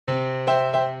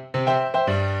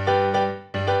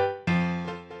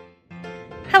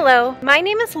Hello, my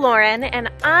name is Lauren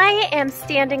and I am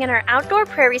standing in our outdoor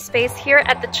prairie space here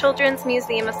at the Children's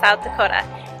Museum of South Dakota.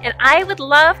 And I would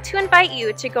love to invite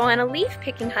you to go on a leaf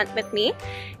picking hunt with me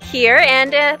here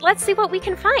and let's see what we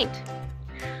can find.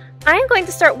 I'm going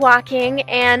to start walking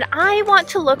and I want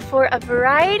to look for a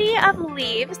variety of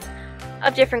leaves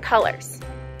of different colors.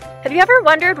 Have you ever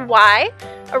wondered why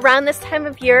around this time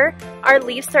of year our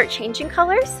leaves start changing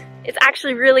colors? It's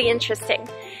actually really interesting.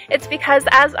 It's because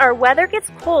as our weather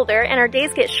gets colder and our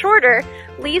days get shorter,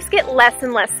 leaves get less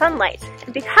and less sunlight.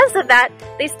 And because of that,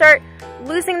 they start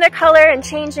losing their color and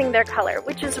changing their color,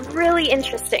 which is really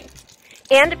interesting.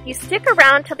 And if you stick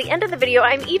around till the end of the video,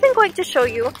 I'm even going to show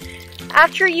you,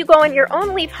 after you go on your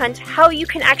own leaf hunt, how you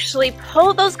can actually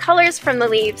pull those colors from the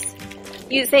leaves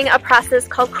using a process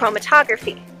called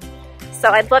chromatography. So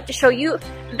I'd love to show you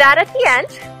that at the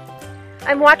end.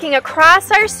 I'm walking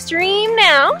across our stream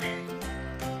now.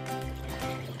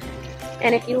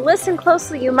 And if you listen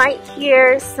closely, you might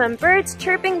hear some birds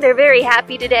chirping. They're very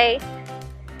happy today.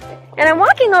 And I'm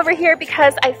walking over here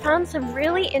because I found some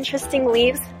really interesting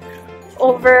leaves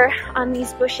over on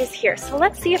these bushes here. So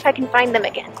let's see if I can find them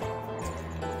again.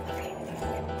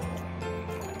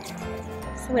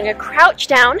 So I'm going to crouch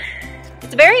down.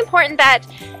 It's very important that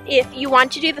if you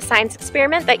want to do the science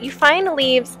experiment that you find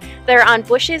leaves that are on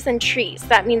bushes and trees.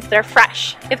 That means they're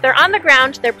fresh. If they're on the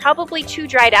ground, they're probably too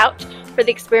dried out for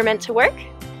the experiment to work.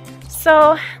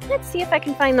 So let's see if I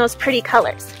can find those pretty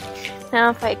colors. Now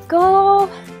if I go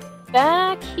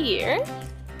back here,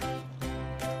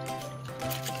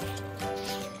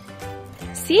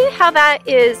 see how that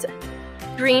is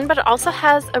green but it also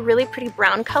has a really pretty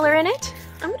brown color in it?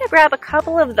 I'm going to grab a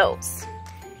couple of those.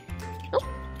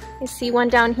 I see one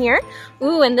down here.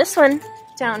 Ooh, and this one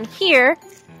down here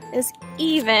is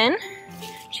even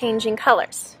changing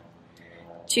colors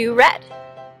to red.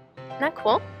 Isn't that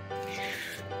cool?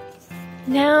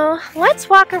 Now, let's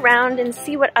walk around and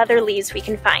see what other leaves we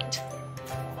can find.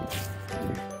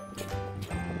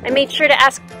 I made sure to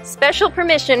ask special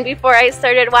permission before I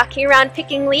started walking around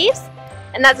picking leaves,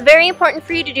 and that's very important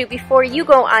for you to do before you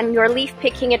go on your leaf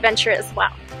picking adventure as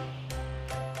well.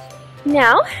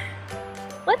 Now,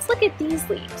 let's look at these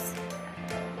leaves.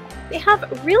 They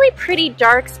have really pretty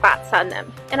dark spots on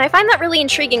them, and I find that really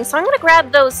intriguing, so I'm going to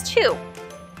grab those too.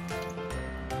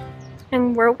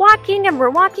 And we're walking and we're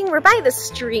walking. We're by the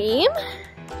stream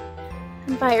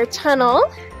and by our tunnel.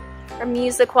 Our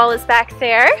music wall is back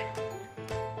there.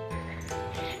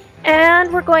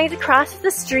 And we're going to cross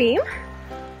the stream.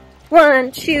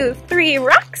 1, 2, 3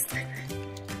 rocks.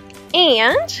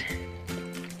 And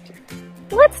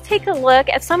let's take a look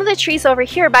at some of the trees over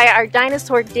here by our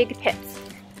dinosaur dig pits.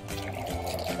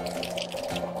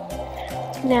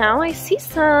 Now I see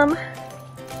some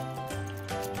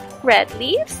red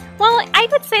leaves. Well, I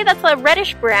would say that's a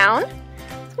reddish brown.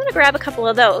 I'm going to grab a couple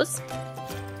of those.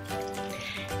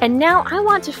 And now I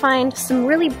want to find some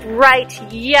really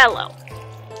bright yellow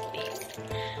leaves.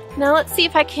 Now let's see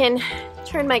if I can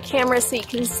turn my camera so you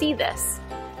can see this.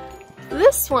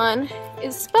 This one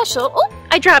is special. Oh,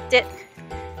 I dropped it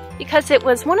because it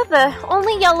was one of the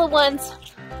only yellow ones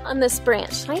on this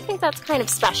branch. I think that's kind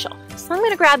of special. So I'm going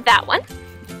to grab that one.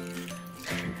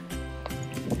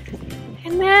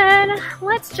 And then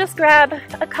let's just grab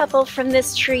a couple from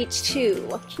this tree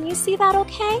too. Can you see that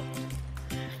okay?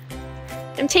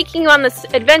 I'm taking you on this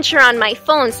adventure on my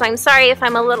phone, so I'm sorry if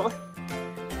I'm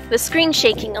the screen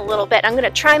shaking a little bit. I'm going to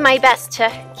try my best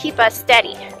to keep us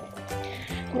steady.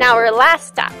 Now our last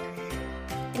stop.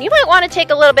 And you might want to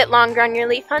take a little bit longer on your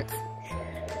leaf hunts,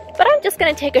 but I'm just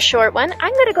going to take a short one.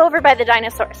 I'm going to go over by the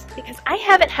dinosaurs because I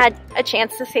haven't had a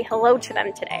chance to say hello to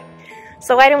them today.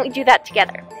 So why don't we do that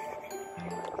together?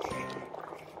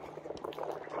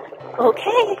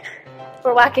 Okay,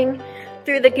 we're walking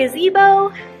through the gazebo,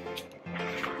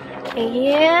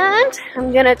 and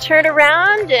I'm gonna turn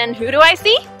around, and who do I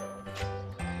see?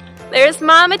 There's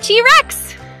Mama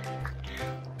T-Rex.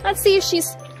 Let's see if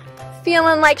she's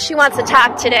feeling like she wants to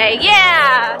talk today.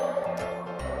 Yeah!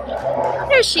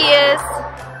 There she is.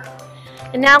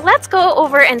 And now let's go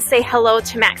over and say hello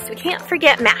to Max. We can't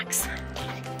forget Max.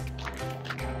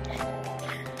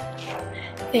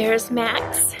 There's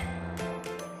Max.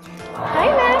 Hi,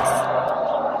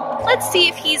 Max. Let's see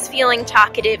if he's feeling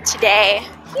talkative today.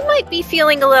 He might be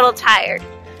feeling a little tired,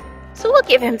 so we'll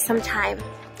give him some time.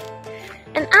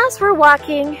 And as we're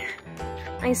walking,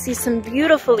 I see some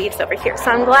beautiful leaves over here, so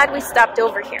I'm glad we stopped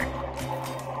over here.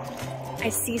 I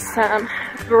see some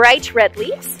bright red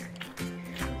leaves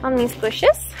on these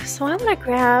bushes, so I'm going to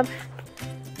grab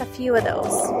a few of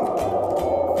those.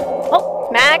 Oh,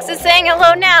 Max is saying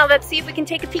hello now. Let's see if we can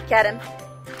take a peek at him.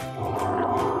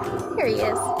 Here he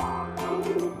is.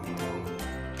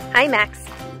 Hi, Max.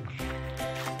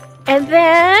 And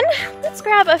then let's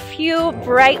grab a few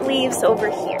bright leaves over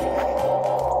here.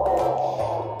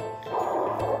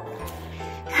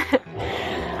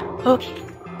 Okay,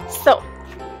 so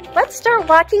let's start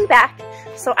walking back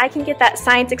so I can get that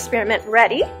science experiment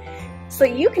ready so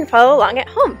you can follow along at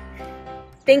home.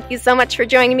 Thank you so much for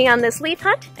joining me on this leaf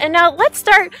hunt, and now let's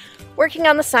start working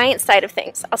on the science side of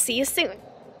things. I'll see you soon.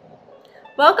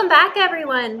 Welcome back,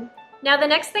 everyone. Now the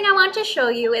next thing I want to show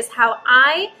you is how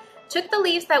I took the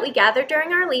leaves that we gathered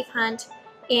during our leaf hunt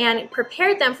and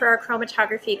prepared them for our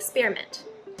chromatography experiment.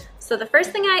 So the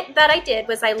first thing that I did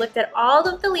was I looked at all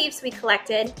of the leaves we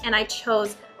collected, and I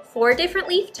chose 4 different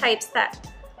leaf types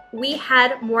that we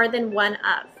had more than one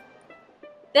of.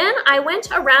 Then I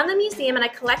went around the museum and I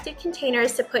collected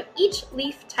containers to put each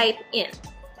leaf type in.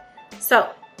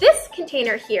 So this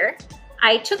container here,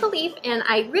 I took a leaf and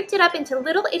I ripped it up into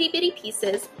little itty bitty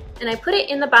pieces and I put it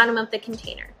in the bottom of the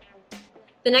container.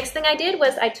 The next thing I did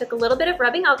was I took a little bit of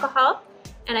rubbing alcohol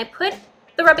and I put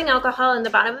the rubbing alcohol in the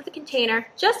bottom of the container,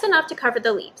 just enough to cover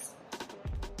the leaves.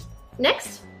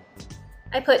 Next,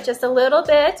 I put just a little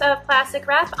bit of plastic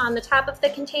wrap on the top of the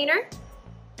container,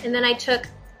 and then I took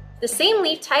the same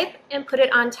leaf type and put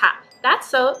it on top. That's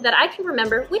so that I can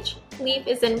remember which leaf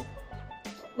is in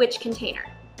which container.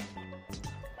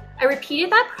 I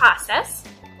repeated that process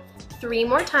 3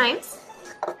 more times,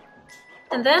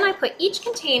 and then I put each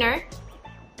container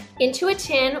into a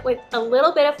tin with a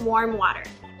little bit of warm water.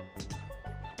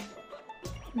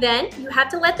 Then you have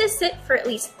to let this sit for at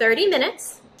least 30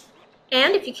 minutes.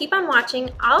 And if you keep on watching,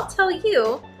 I'll tell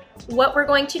you what we're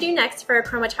going to do next for our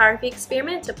chromatography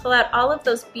experiment to pull out all of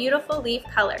those beautiful leaf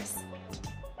colors.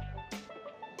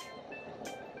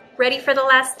 Ready for the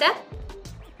last step?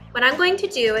 What I'm going to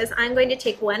do is I'm going to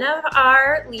take one of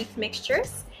our leaf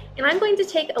mixtures and I'm going to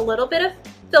take a little bit of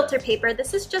filter paper.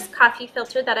 This is just coffee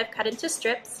filter that I've cut into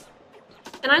strips.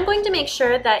 And I'm going to make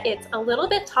sure that it's a little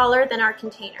bit taller than our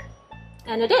container.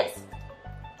 And it is.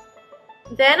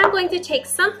 Then I'm going to take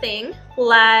something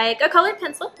like a colored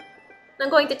pencil. I'm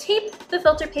going to tape the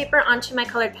filter paper onto my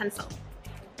colored pencil.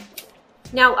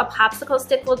 Now a popsicle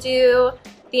stick will do,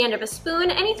 the end of a spoon,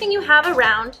 anything you have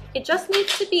around. It just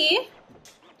needs to be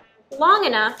long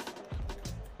enough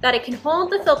that it can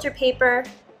hold the filter paper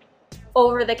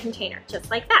over the container, just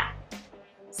like that.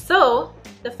 So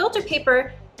the filter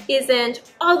paper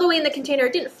isn't all the way in the container,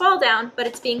 it didn't fall down, but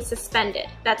it's being suspended.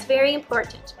 That's very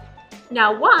important.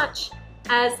 Now watch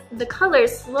as the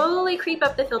colors slowly creep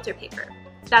up the filter paper.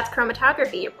 That's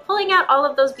chromatography. You're pulling out all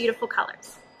of those beautiful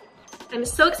colors. I'm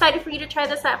so excited for you to try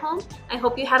this at home. I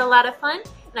hope you had a lot of fun,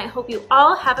 and I hope you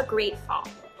all have a great fall.